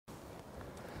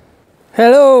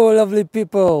Hello lovely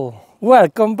people,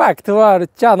 welcome back to our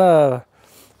channel.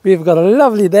 We've got a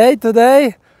lovely day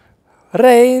today.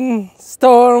 Rain,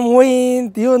 storm,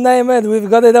 wind, you name it, we've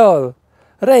got it all.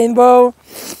 Rainbow.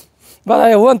 But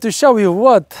I want to show you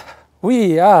what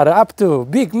we are up to.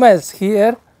 Big mess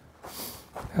here.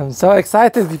 I'm so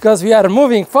excited because we are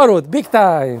moving forward big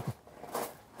time.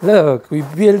 Look, we're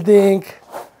building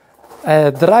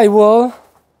a drywall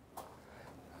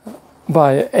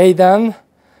by Aidan,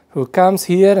 who comes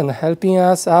here and helping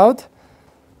us out.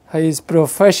 He is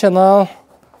professional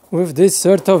with this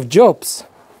sort of jobs.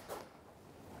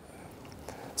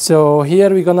 So here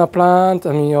we're gonna plant,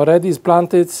 already is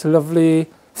planted lovely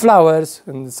flowers,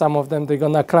 and some of them they're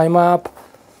gonna climb up,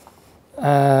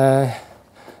 and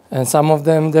some of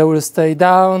them they will stay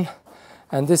down.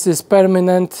 And this is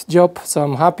permanent job, so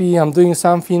I'm happy I'm doing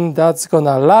something that's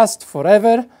gonna last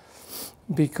forever,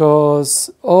 because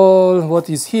all what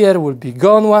is here will be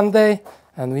gone one day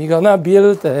and we're gonna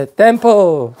build a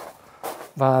temple.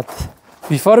 But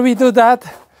before we do that,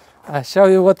 I'll show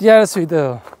you what else we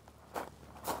do.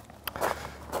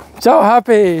 So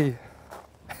happy!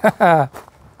 I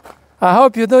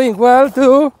hope you're doing well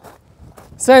too.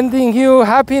 Sending you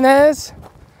happiness.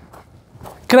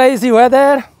 Crazy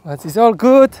weather, but it's all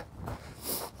good.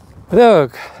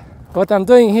 Look, what I'm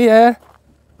doing here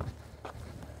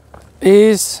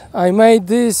is I made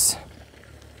this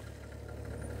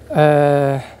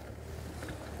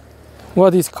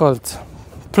what is called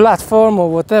platform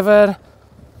or whatever.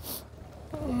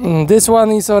 This one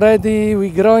is already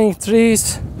we growing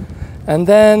trees, and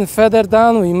then further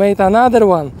down we made another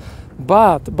one.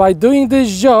 But by doing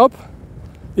this job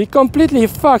we completely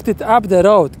fucked it up, the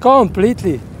road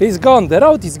completely. It's gone, the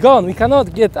road is gone, we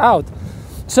cannot get out.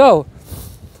 So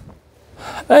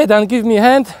Aidan, give me a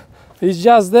hand. He's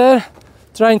just there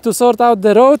trying to sort out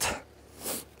the road.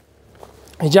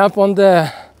 I jump on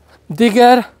the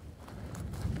digger.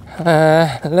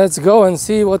 Let's go and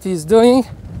see what he's doing.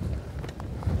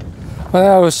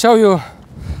 Well, I will show you.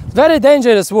 Very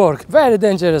dangerous work, very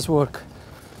dangerous work.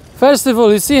 First of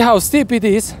all, you see how steep it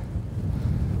is.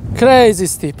 Crazy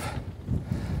steep.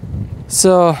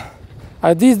 So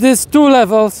I did this 2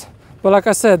 levels, but like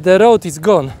I said, the road is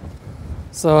gone.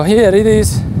 So here it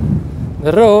is,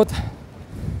 the road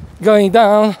going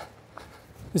down.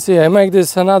 You see, I make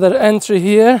this another entry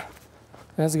here.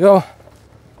 Let's go.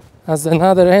 That's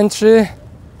another entry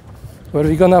where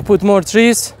we're gonna put more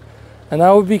trees, and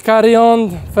I will be carry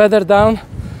on further down.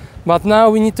 But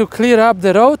now we need to clear up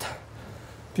the road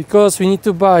because we need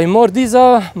to buy more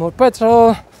diesel, more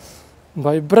petrol,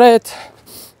 buy bread.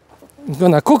 I'm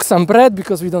gonna cook some bread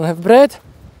because we don't have bread,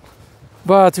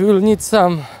 but we will need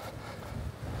some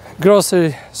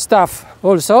grocery stuff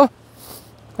also.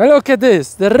 And look at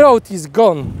this, the road is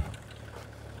gone.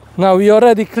 Now we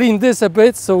already cleaned this a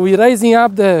bit, so we're raising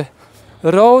up the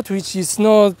road, which is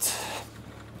not,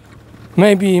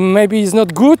 maybe it's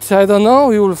not good, I don't know,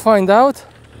 we will find out.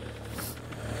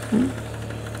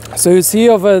 So you see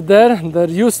over there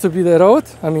used to be the road,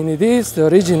 it is the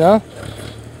original.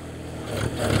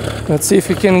 Let's see if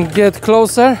we can get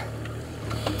closer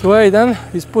to Aidan.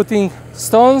 He's putting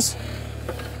stones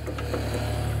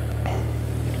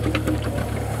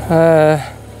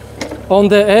on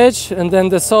the edge and then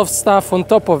the soft stuff on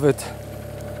top of it.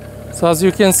 So as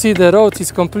you can see, the road is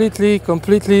completely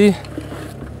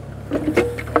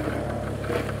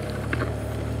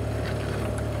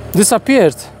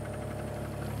disappeared.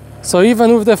 So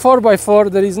even with the 4x4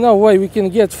 there is no way we can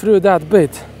get through that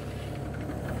bit.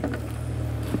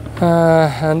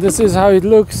 And this is how it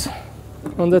looks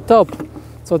on the top.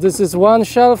 So this is one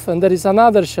shelf and there is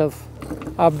another shelf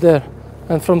up there,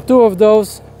 and from 2 of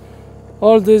those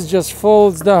all this just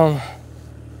falls down,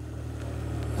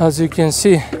 as you can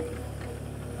see.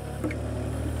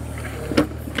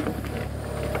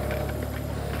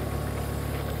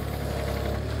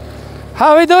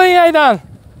 How are we doing, Aidan?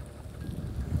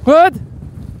 Good?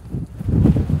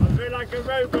 I feel like a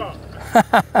robot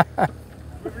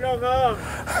with long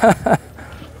arms.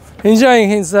 Enjoying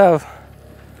himself.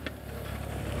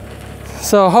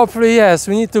 So hopefully, yes,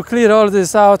 we need to clear all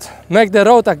this out, make the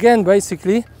road again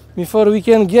basically, before we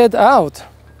can get out.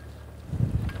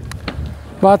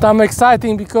 But I'm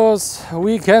excited because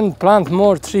we can plant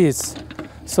more trees.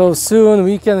 So soon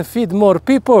we can feed more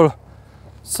people.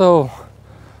 So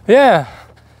yeah,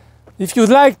 if you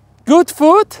like good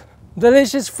food,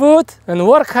 delicious food, and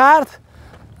work hard,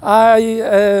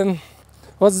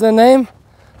 what's the name?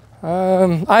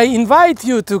 I invite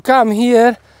you to come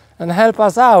here and help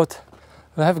us out.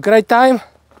 We'll have a great time,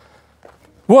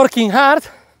 working hard,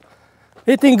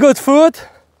 eating good food,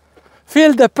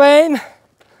 feel the pain,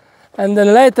 and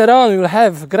then later on you'll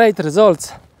have great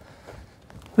results,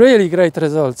 really great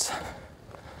results.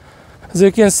 As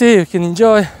you can see, you can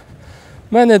enjoy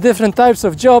many different types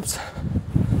of jobs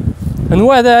and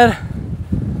weather.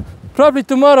 Probably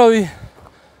tomorrow it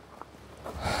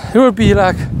will be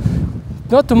like,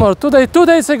 not tomorrow, 2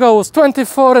 days ago was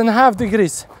 24.5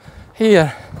 degrees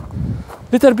here.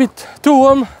 Little bit too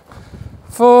warm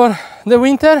for the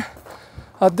winter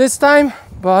at this time,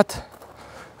 but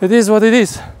it is what it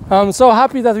is. I'm so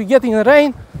happy that we're getting the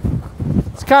rain.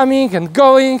 It's coming and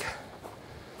going.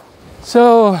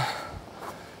 So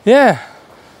yeah,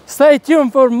 stay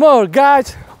tuned for more,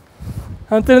 guys.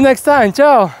 Until next time,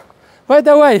 ciao. By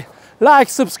the way, like,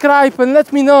 subscribe, and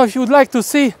let me know if you would like to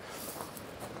see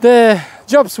the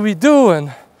jobs we do, and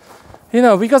you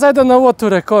know, because I don't know what to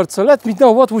record, so let me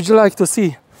know what would you like to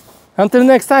see. Until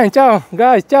next time, ciao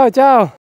guys, ciao ciao.